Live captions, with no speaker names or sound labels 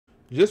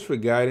Just for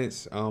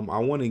guidance, I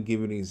want to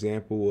give an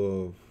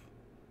example of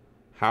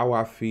how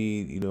I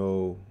feed,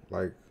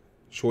 like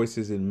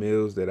choices in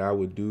meals that I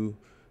would do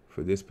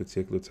for this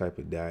particular type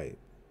of diet.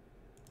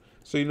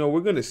 So,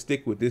 we're going to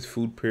stick with this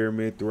food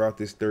pyramid throughout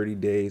this 30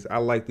 days. I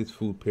like this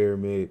food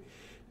pyramid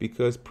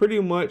because pretty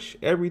much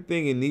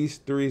everything in these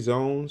three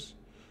zones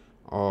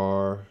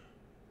are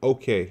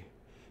okay.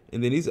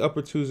 And then these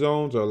upper two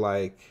zones are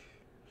like,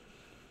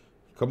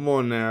 come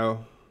on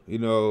now,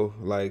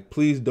 like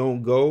please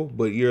don't go,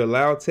 but you're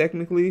allowed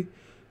technically.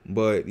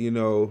 But,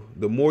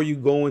 the more you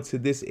go into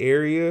this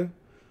area,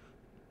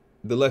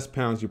 the less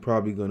pounds you're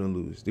probably going to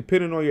lose,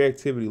 depending on your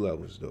activity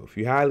levels, though. If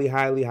you're highly,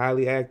 highly,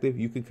 highly active,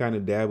 you can kind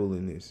of dabble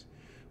in this.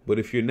 But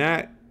if you're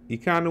not, you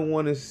kind of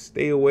want to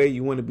stay away.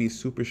 You want to be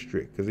super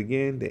strict because,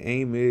 again, the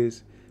aim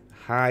is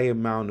high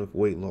amount of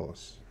weight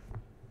loss.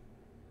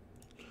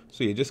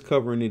 So you're just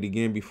covering it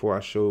again before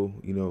I show,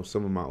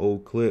 some of my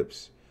old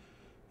clips.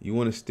 You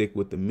want to stick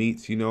with the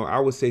meats. I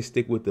would say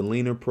stick with the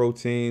leaner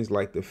proteins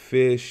like the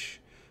fish,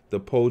 the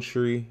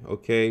poultry,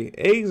 okay?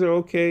 Eggs are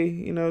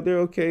okay, they're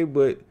okay,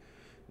 but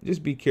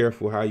just be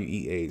careful how you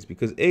eat eggs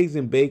because eggs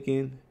and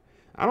bacon,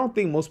 I don't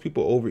think most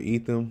people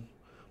overeat them,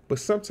 but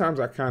sometimes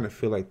I kind of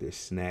feel like they're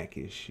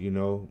snackish,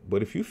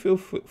 But if you feel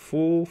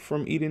full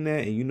from eating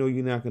that and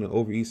you're not going to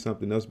overeat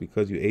something else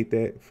because you ate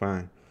that,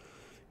 fine.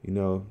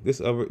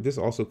 This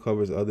also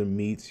covers other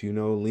meats,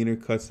 leaner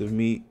cuts of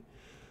meat.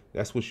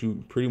 That's what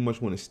you pretty much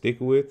want to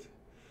stick with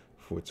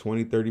for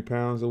 20, 30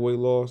 pounds of weight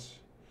loss.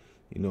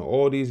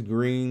 All these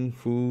green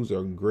foods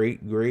are great.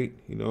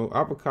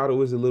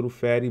 Avocado is a little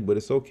fatty, but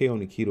it's okay on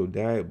the keto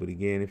diet. But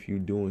again, if you're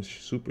doing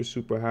super,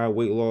 super high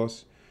weight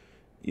loss,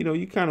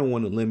 you kind of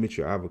want to limit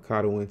your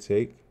avocado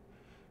intake.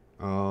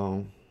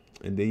 And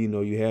then,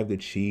 you have the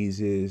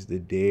cheeses, the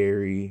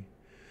dairy.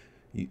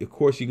 Of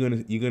course, you're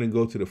gonna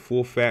go to the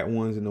full fat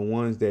ones and the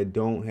ones that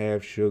don't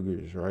have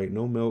sugars, right?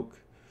 No milk,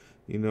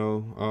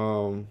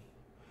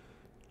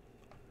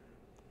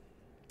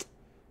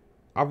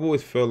 I've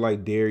always felt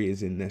like dairy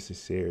isn't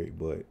necessary,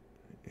 but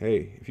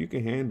hey, if you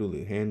can handle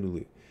it, handle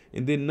it.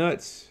 And then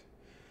nuts,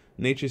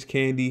 nature's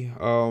candy,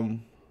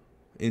 and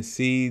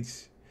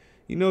seeds,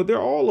 they're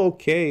all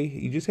okay.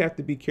 You just have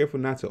to be careful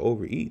not to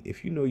overeat.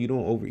 If you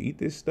don't overeat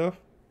this stuff,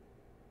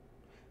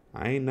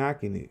 I ain't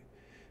knocking it.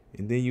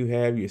 And then you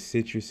have your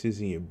citruses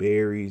and your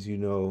berries,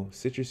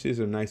 Citruses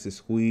are nice to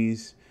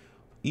squeeze,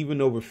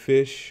 even over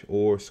fish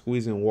or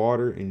squeezing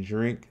water and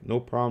drink. No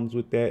problems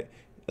with that.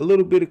 A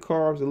little bit of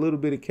carbs, a little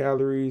bit of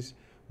calories,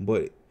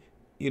 but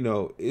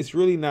it's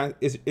really not.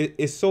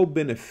 It's so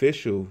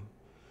beneficial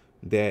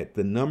that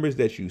the numbers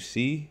that you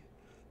see,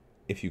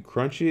 if you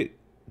crunch it,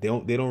 they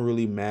don't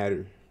really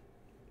matter.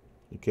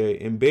 Okay,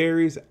 and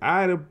berries,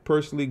 I'd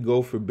personally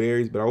go for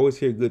berries, but I always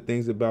hear good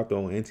things about the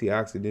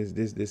antioxidants,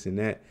 this, and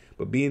that.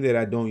 But being that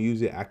I don't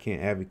use it, I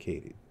can't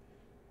advocate it.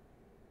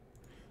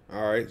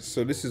 All right,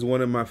 so this is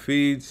one of my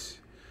feeds.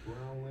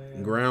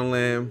 Ground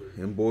lamb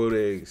and boiled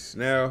eggs.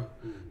 Now,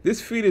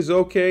 this feed is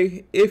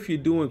okay if you're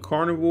doing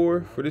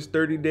carnivore for this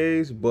 30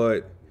 days,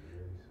 but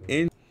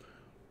in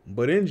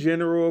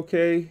general,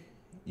 okay,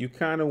 you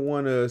kind of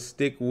want to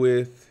stick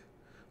with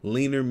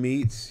leaner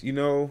meats, You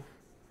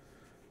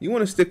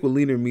want to stick with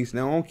leaner meats.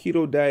 Now, on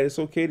keto diet, it's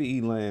okay to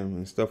eat lamb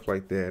and stuff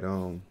like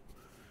that.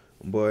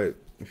 But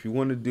if you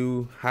want to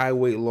do high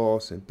weight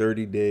loss in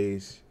 30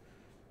 days,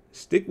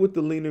 stick with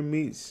the leaner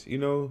meats,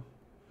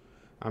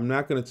 I'm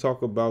not going to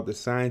talk about the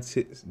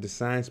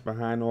science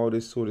behind all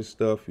this sort of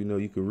stuff.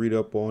 You can read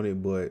up on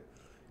it, but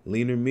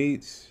leaner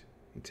meats,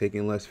 you're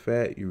taking less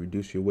fat, you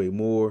reduce your weight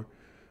more.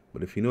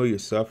 But if you're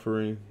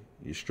suffering,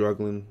 you're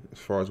struggling as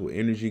far as what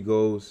energy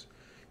goes,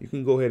 you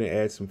can go ahead and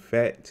add some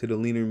fat to the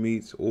leaner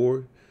meats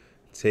or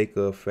take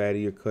a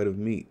fattier cut of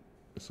meat.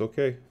 It's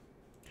okay.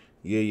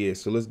 Yeah.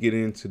 So let's get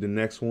into the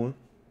next one.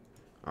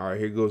 All right,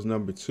 here goes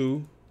number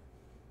 2.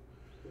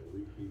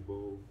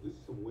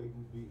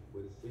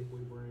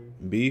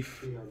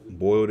 Beef,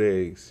 boiled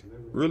eggs.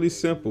 Really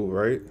simple,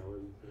 right?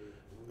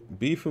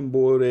 Beef and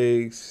boiled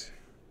eggs.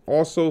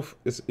 Also,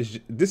 this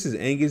is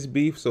Angus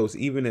beef, so it's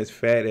even as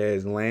fat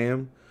as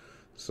lamb.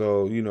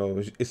 So,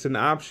 it's an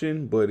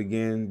option, but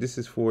again, this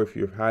is for if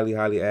you're highly,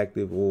 highly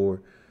active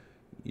or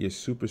you're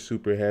super,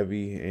 super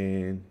heavy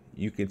and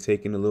you can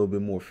take in a little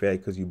bit more fat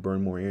because you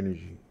burn more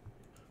energy.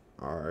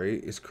 All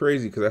right, it's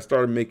crazy because I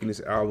started making this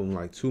album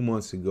like 2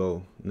 months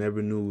ago.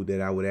 Never knew that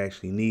I would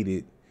actually need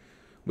it.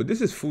 But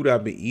this is food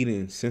I've been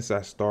eating since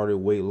I started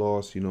weight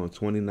loss, in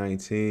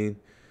 2019,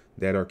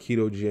 that are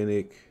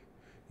ketogenic,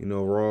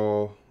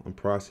 raw,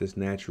 unprocessed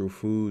natural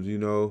foods,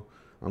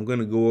 I'm going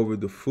to go over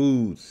the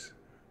foods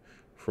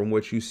from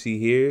what you see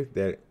here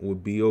that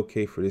would be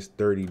okay for this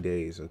 30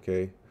 days,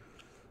 okay?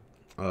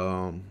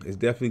 It's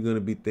definitely going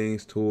to be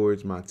things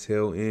towards my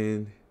tail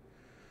end.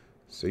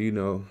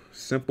 So,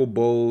 simple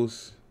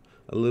bowls,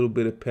 a little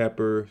bit of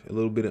pepper, a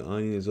little bit of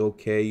onion is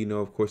okay.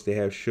 Of course, they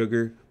have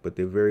sugar, but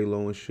they're very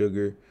low in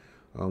sugar,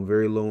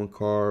 very low in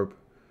carb,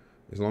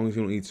 as long as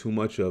you don't eat too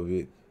much of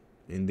it.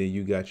 And then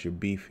you got your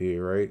beef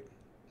here, right?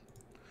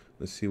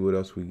 Let's see what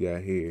else we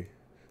got here.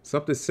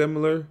 Something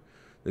similar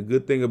The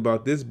good thing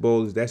about this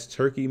bowl is that's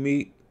turkey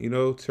meat. You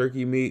know,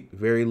 turkey meat,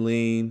 very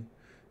lean,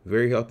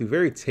 very healthy,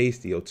 very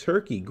tasty. Yo,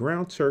 turkey,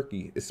 ground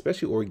turkey,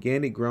 especially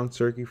organic ground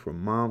turkey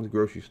from Mom's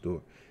grocery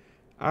store.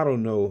 I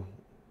don't know.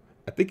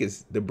 I think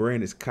it's the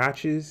brand is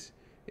Koch's.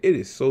 It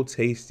is so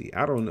tasty.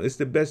 I don't know. It's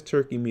the best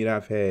turkey meat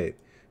I've had.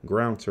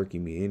 Ground turkey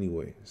meat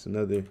anyway. It's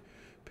another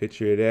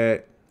picture of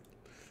that.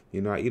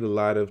 You know, I eat a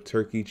lot of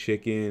turkey,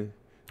 chicken.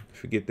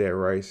 Forget that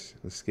rice.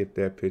 Let's skip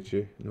that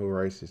picture. No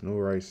rice. There's no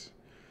rice.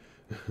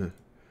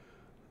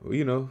 Well,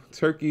 you know,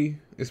 turkey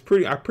is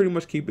I pretty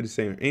much keep it the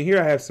same. And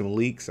here I have some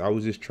leeks. I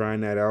was just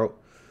trying that out.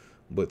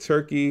 But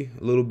turkey,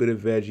 a little bit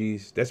of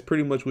veggies. That's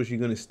pretty much what you're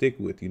going to stick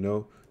with, you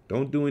know.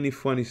 Don't do any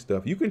funny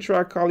stuff. You can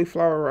try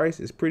cauliflower rice.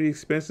 It's pretty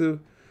expensive.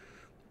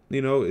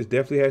 You know, it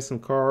definitely has some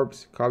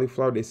carbs.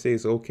 Cauliflower, they say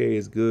it's okay,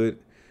 it's good.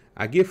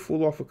 I get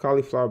full off of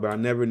cauliflower, but I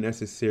never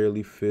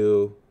necessarily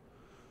feel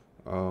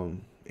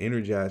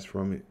energized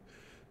from it.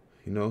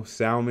 You know,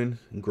 salmon,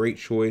 great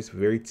choice,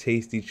 very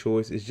tasty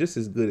choice. It's just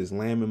as good as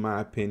lamb in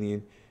my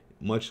opinion.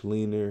 Much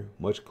leaner,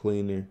 much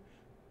cleaner.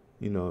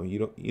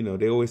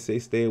 They always say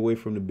stay away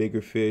from the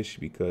bigger fish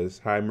because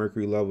high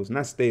mercury levels.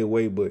 Not stay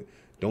away, but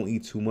don't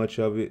eat too much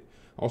of it.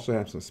 Also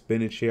have some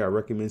spinach here. I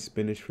recommend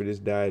spinach for this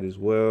diet as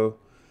well.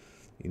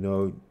 You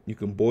know, you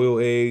can boil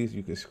eggs,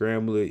 you can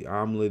scramble it,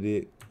 omelet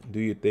it, do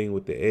your thing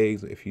with the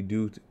eggs if you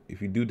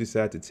do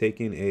decide to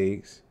take in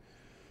eggs.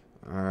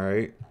 All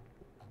right.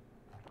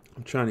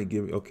 I'm trying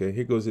to okay,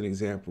 here goes an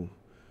example.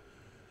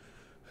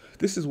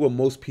 This is what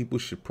most people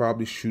should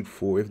probably shoot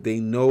for if they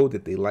know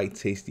that they like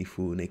tasty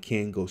food and they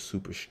can't go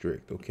super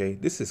strict, okay?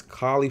 This is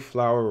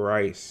cauliflower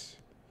rice,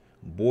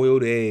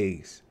 boiled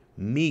eggs,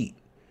 meat.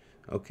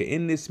 Okay,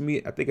 in this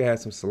meat, I think I had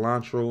some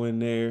cilantro in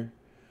there.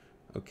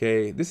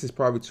 Okay, this is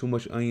probably too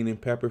much onion and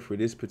pepper for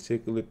this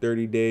particular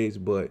 30 days,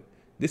 but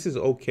this is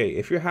okay.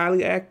 If you're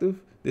highly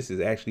active, this is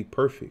actually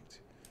perfect.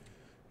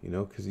 You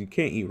know, because you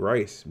can't eat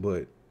rice,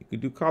 but you could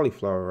do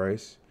cauliflower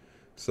rice.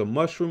 Some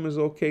mushroom is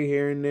okay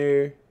here and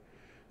there.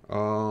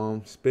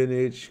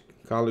 Spinach,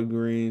 collard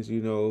greens,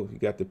 you know, you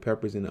got the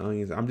peppers and the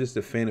onions. I'm just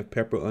a fan of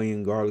pepper,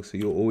 onion, garlic, so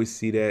you'll always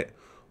see that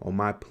on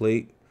my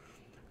plate.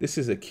 This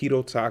is a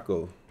keto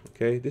taco,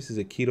 okay? This is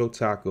a keto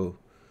taco.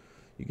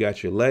 You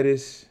got your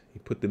lettuce, you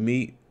put the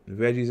meat, the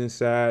veggies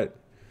inside,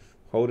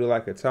 hold it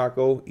like a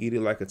taco, eat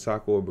it like a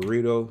taco or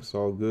burrito. It's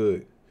all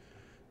good.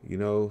 You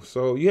know,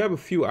 so you have a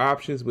few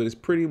options, but it's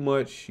pretty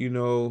much, you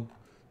know,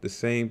 the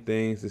same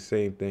things.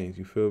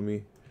 You feel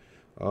me?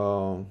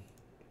 So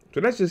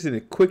that's just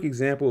a quick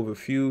example of a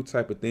few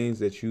type of things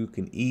that you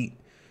can eat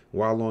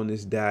while on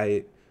this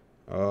diet.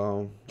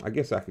 I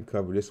guess I could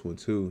cover this one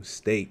too.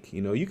 Steak.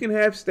 You know, you can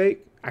have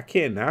steak. I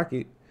can't knock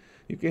it.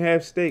 You can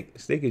have steak.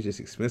 Steak is just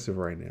expensive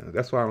right now.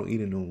 That's why I don't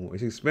eat it no more.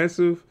 It's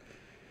expensive,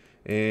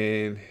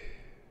 and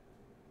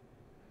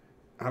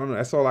I don't know.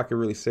 That's all I can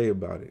really say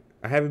about it.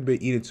 I haven't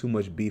been eating too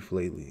much beef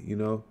lately, you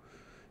know.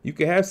 You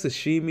can have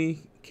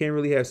sashimi. Can't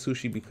really have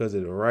sushi because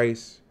of the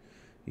rice,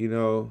 you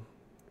know.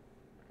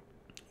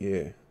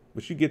 Yeah,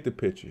 but you get the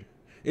picture.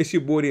 It's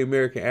your boy, the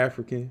American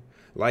African.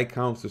 Like,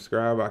 comment,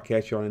 subscribe. I'll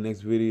catch you on the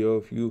next video.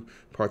 If you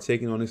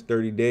partaking on this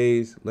 30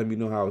 days, let me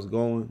know how it's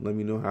going. Let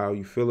me know how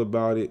you feel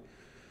about it.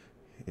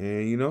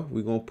 And, you know,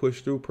 we're going to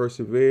push through,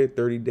 persevere.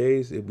 30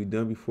 days. It'll be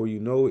done before you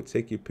know it.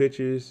 Take your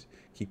pictures.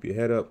 Keep your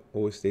head up.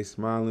 Always stay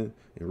smiling.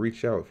 And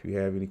reach out if you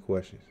have any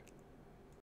questions.